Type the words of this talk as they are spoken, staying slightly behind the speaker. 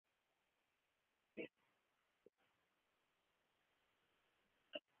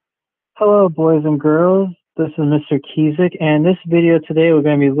Hello, boys and girls. This is Mr. Kizik, and this video today we're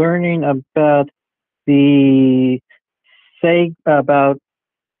going to be learning about the about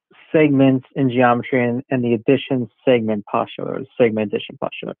segments in geometry and the addition segment postulate, or segment addition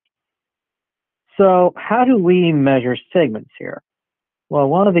postulate. So, how do we measure segments here? Well,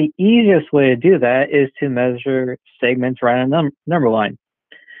 one of the easiest way to do that is to measure segments right on a number line.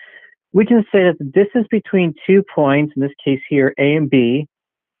 We can say that the distance between 2 points, in this case here, A and B,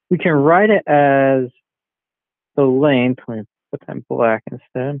 we can write it as the length, let me put that in black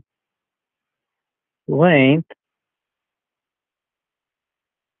instead, length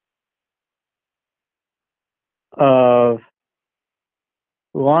of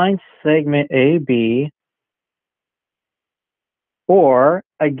line segment AB, or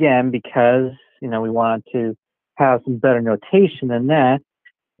again, because we want to have some better notation than that,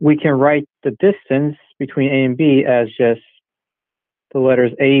 we can write the distance between A and B as just the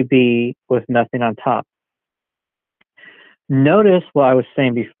letters AB with nothing on top. Notice what I was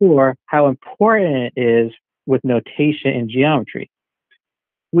saying before, how important it is with notation in geometry.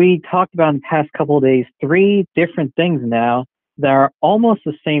 We talked about in the past couple of days 3 different things now that are almost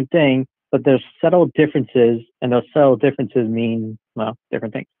the same thing, but there's subtle differences, and those subtle differences mean, well,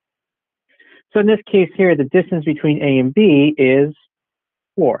 different things. So in this case here, the distance between A and B is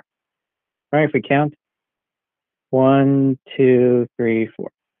 4. Right? If we count 1, 2, 3,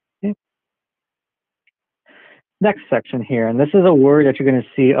 4. Okay. Next section here, and this is a word that you're going to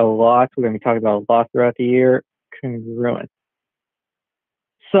see a lot. We're going to be talking about a lot throughout the year: congruent.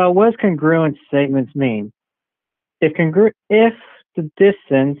 So what does congruent segments mean? If the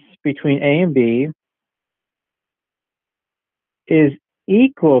distance between A and B is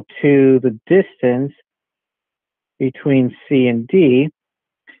equal to the distance between C and D,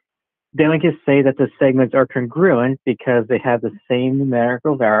 then we can say that the segments are congruent because they have the same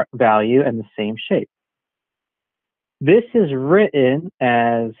numerical value and the same shape. This is written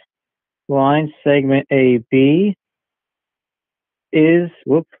as line segment AB is,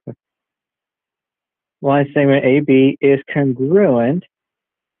 line segment AB is congruent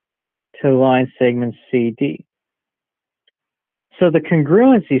to line segment CD. So the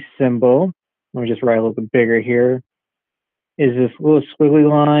congruency symbol, let me just write a little bit bigger here, is this little squiggly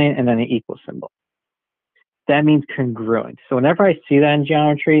line and then an equal symbol. That means congruent. So whenever I see that in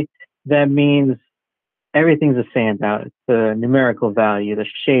geometry, that means everything's the same about it. The numerical value, the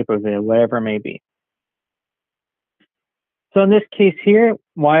shape of it, whatever it may be. So in this case here,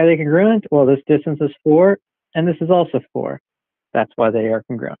 why are they congruent? Well, this distance is 4, and this is also 4. That's why they are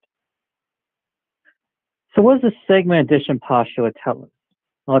congruent. So what does the segment addition postulate tell us?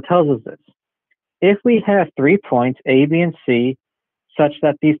 Well, it tells us this. If we have 3 points, A, B, and C, such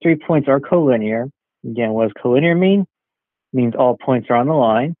that these 3 points are collinear, again, what does collinear mean? It means all points are on the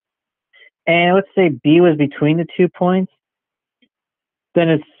line. And let's say B was between the 2 points, then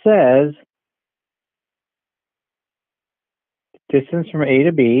it says distance from A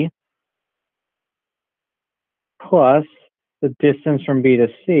to B plus the distance from B to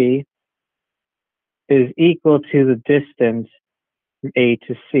C is equal to the distance from A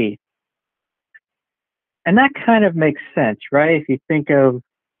to C. And that kind of makes sense, right? If you think of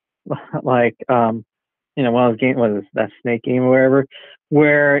like, one of those games, what is that snake game or whatever,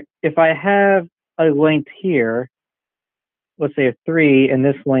 where if I have a length here, let's say a 3, and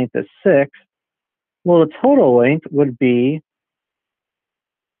this length is 6, well, the total length would be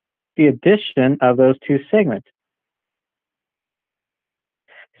the addition of those 2 segments.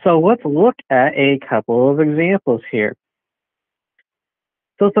 So let's look at a couple of examples here.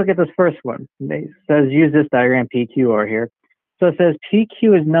 So let's look at this first one. It says use this diagram PQR here. So it says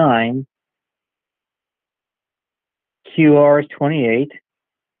PQ is 9, QR is 28,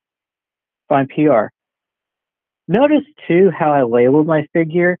 find PR. Notice too how I labeled my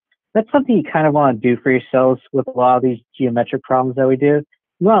figure. That's something you kind of want to do for yourselves with a lot of these geometric problems that we do.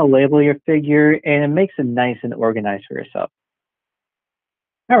 You want to label your figure, and it makes it nice and organized for yourself.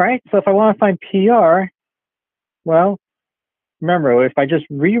 All right, so if I want to find PR, well, remember, if I just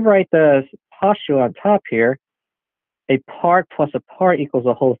rewrite the postulate on top here, a part plus a part equals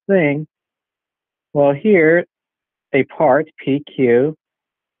the whole thing. Well, here, a part, PQ,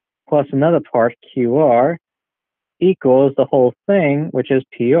 plus another part, QR, equals the whole thing, which is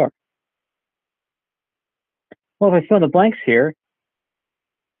PR. Well, if I fill in the blanks here,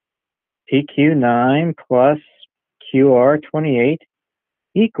 PQ 9 plus QR 28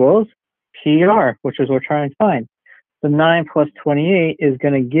 equals PR, which is what we're trying to find. So 9 plus 28 is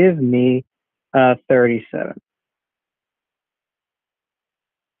going to give me 37.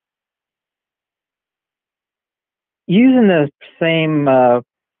 Using the same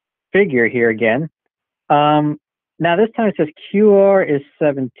figure here again. Now this time it says QR is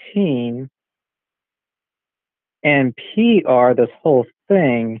 17 and PR, this whole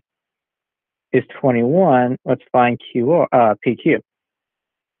thing, is 21. Let's find PQ. I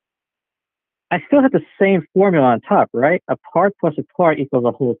still have the same formula on top, right? A part plus a part equals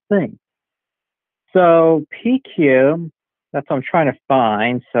a whole thing. So PQ, that's what I'm trying to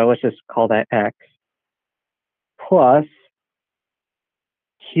find. So let's just call that X, plus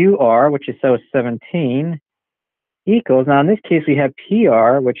QR, which is 17, equals, now in this case we have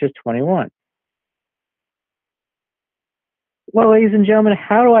PR, which is 21. Well, ladies and gentlemen,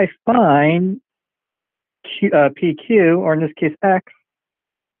 how do I find PQ, or in this case X?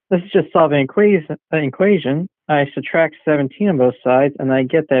 This is just solving an equation. I subtract 17 on both sides, and I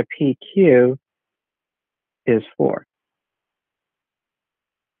get that PQ is 4.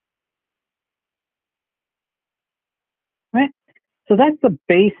 Right? So that's the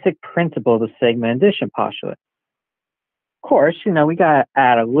basic principle of the segment addition postulate. Of course, we gotta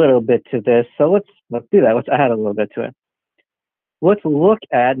add a little bit to this, so let's do that. Let's add a little bit to it. Let's look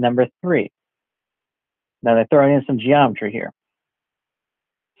at number 3. Now they're throwing in some geometry here.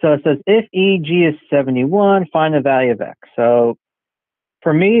 So it says if EG is 71, find the value of X. So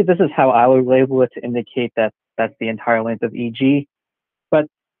for me, this is how I would label it to indicate that that's the entire length of EG. But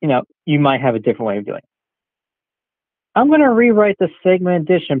you might have a different way of doing it. I'm going to rewrite the segment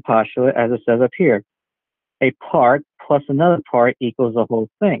addition postulate as it says up here. A part plus another part equals the whole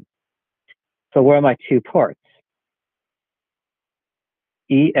thing. So where are my two parts?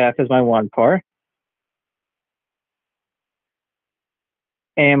 EF is my one part.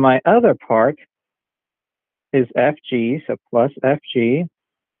 And my other part is FG, so plus FG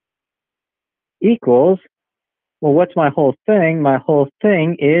equals, well, what's my whole thing? My whole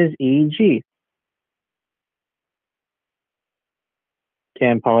thing is EG.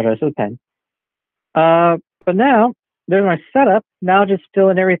 Can't apologize for the pen. But now, there's my setup. Now just fill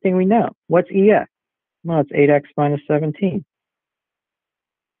in everything we know. What's EF? Well, it's 8x minus 17.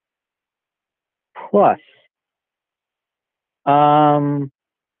 Plus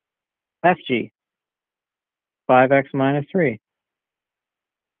FG, 5x minus 3.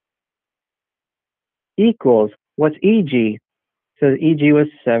 Equals, what's EG? So EG was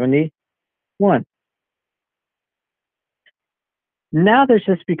 71. Now this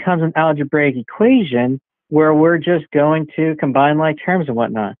just becomes an algebraic equation where we're just going to combine like terms and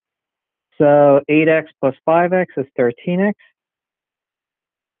whatnot. So 8x plus 5x is 13x.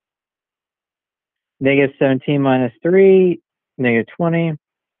 Negative 17 minus 3, negative 20,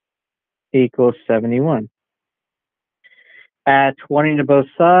 equals 71. Add 20 to both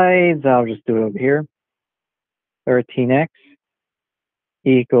sides. I'll just do it over here. 13x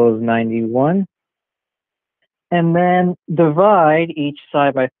equals 91. And then divide each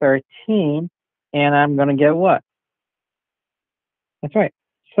side by 13, and I'm going to get what? That's right,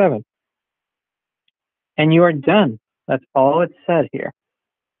 7. And you are done. That's all it said here.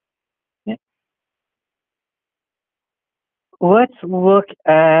 Yeah. Let's look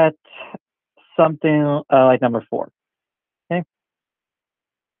at something like number 4. Okay.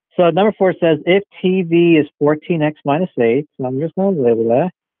 So number 4 says if TV is 14x minus 8, so I'm just going to label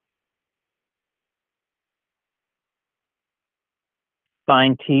that.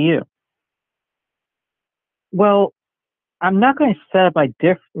 Find TU. Well, I'm not going to set up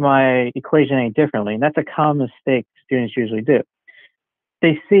my equation any differently, and that's a common mistake students usually do.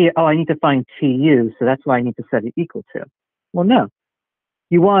 They see, oh, I need to find TU, so that's why I need to set it equal to. Well, no.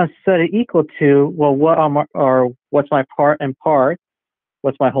 You want to set it equal to, well, what's my part and part?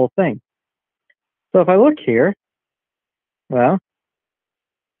 What's my whole thing? So if I look here, well,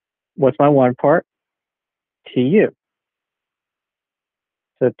 what's my one part? TU.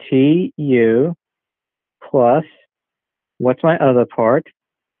 So TU plus, what's my other part?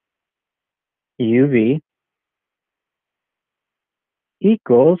 UV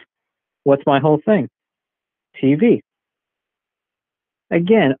equals, what's my whole thing? TV.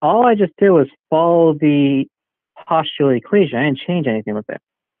 Again, all I just did was follow the postulate equation. I didn't change anything with it.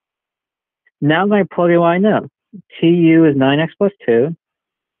 Now I'm going to plug in what I know. TU is 9x plus 2.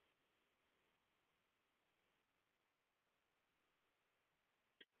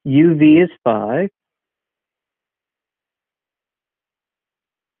 UV is 5.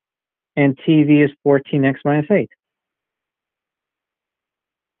 And TV is 14x minus 8.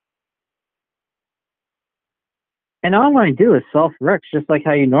 And all I'm going to do is solve for x, just like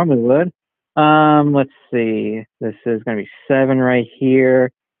how you normally would. Let's see. This is going to be 7 right here.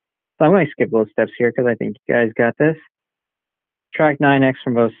 So I'm going to skip those steps here because I think you guys got this. Subtract 9x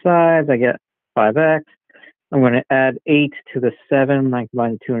from both sides. I get 5x. I'm going to add 8 to the 7. I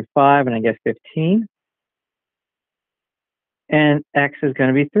combine the 2 and 5, and I get 15. And x is going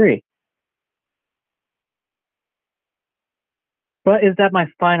to be 3. But is that my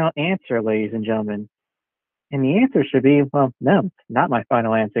final answer, ladies and gentlemen? And the answer should be, well, no, it's not my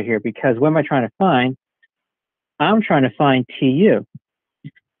final answer here, because what am I trying to find? I'm trying to find TU.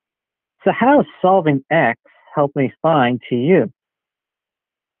 So how does solving x help me find TU?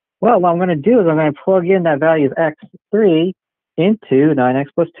 Well, what I'm going to do is I'm going to plug in that value of x3 into 9x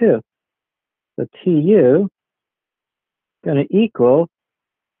plus 2. So TU is going to equal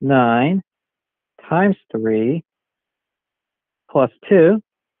 9 times 3 plus 2,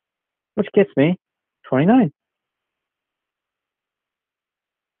 which gets me 29.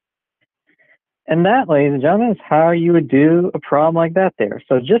 And that, ladies and gentlemen, is how you would do a problem like that there.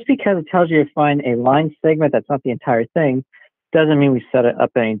 So just because it tells you to find a line segment that's not the entire thing, doesn't mean we set it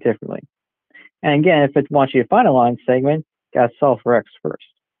up any differently. And again, if it wants you to find a line segment, got to solve for x first.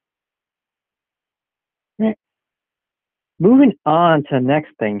 Right. Moving on to the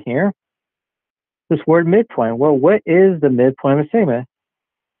next thing here, this word midpoint. Well, what is the midpoint of a segment?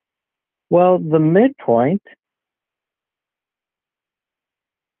 Well, the midpoint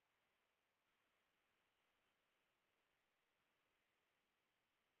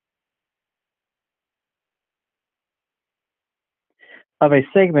of a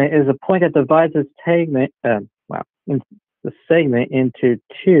segment is a point that divides its segment, the segment into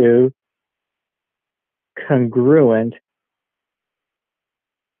two congruent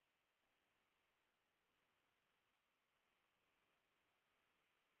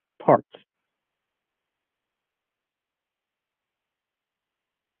parts.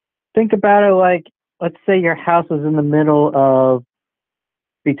 Think about it like, let's say your house is in the middle of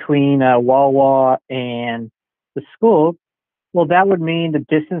between Wawa and the school. Well, that would mean the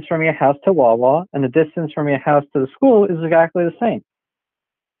distance from your house to Wawa and the distance from your house to the school is exactly the same.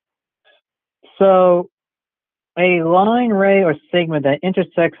 So a line, ray, or segment that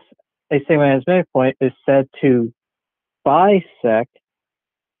intersects a segment at its midpoint is said to bisect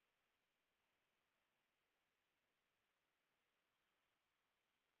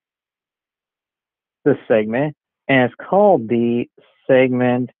the segment, and it's called the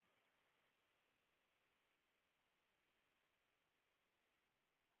segment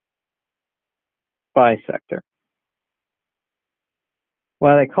bisector.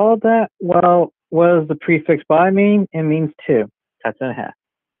 Why they call it that? Well, what does the prefix bi mean? It means 2. Cuts in half.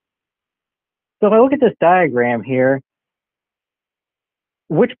 So if I look at this diagram here,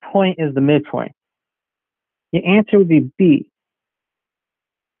 which point is the midpoint? The answer would be B.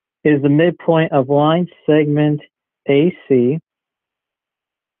 It is the midpoint of line segment AC,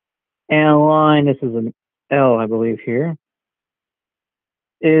 and a line, this is an L, I believe here,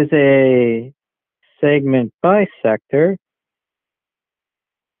 is a segment bisector.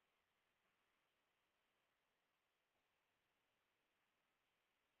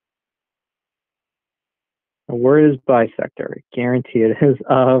 The word is bisector. Guarantee it is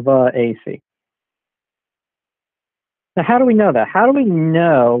of AC. Now, how do we know that? How do we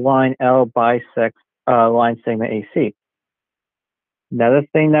know line L bisects line segment AC? Another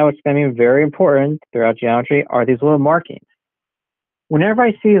thing that was going to be very important throughout geometry are these little markings. Whenever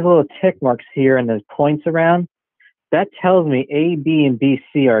I see these little tick marks here and there's points around, that tells me A, B, and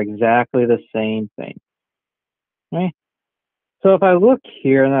BC are exactly the same thing. Okay? So if I look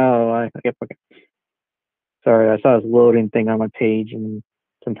here, sorry, I saw this loading thing on my page and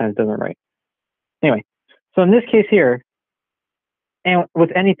sometimes it doesn't write. Anyway, so in this case here, and with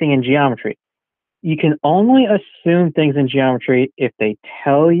anything in geometry, you can only assume things in geometry if they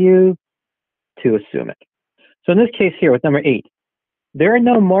tell you to assume it. So in this case here with number 8, there are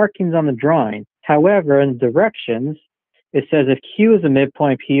no markings on the drawing. However, in directions, it says if Q is a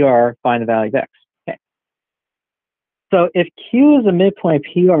midpoint PR, find the value of X. Okay. So if Q is a midpoint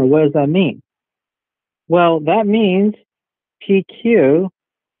PR, what does that mean? Well, that means PQ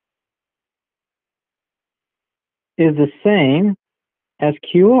is the same as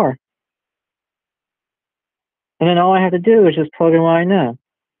QR. And then all I have to do is just plug in what I know.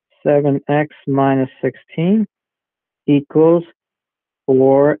 7x minus 16 equals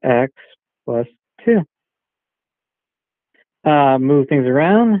 4x plus 2. Move things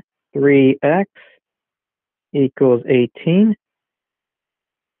around. 3x equals 18.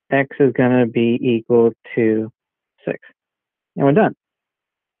 X is going to be equal to 6. And we're done.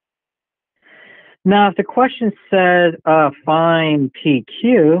 Now, if the question said find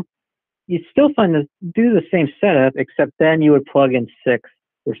PQ, you'd still do the same setup, except then you would plug in 6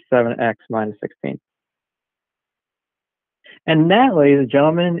 for 7x minus 16. And that, ladies and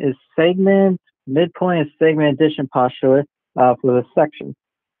gentlemen, is segment midpoint and segment addition postulate for this section.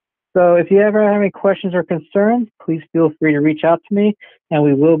 So if you ever have any questions or concerns, please feel free to reach out to me, and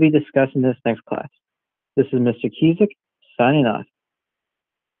we will be discussing this next class. This is Mr. Cusick, signing off.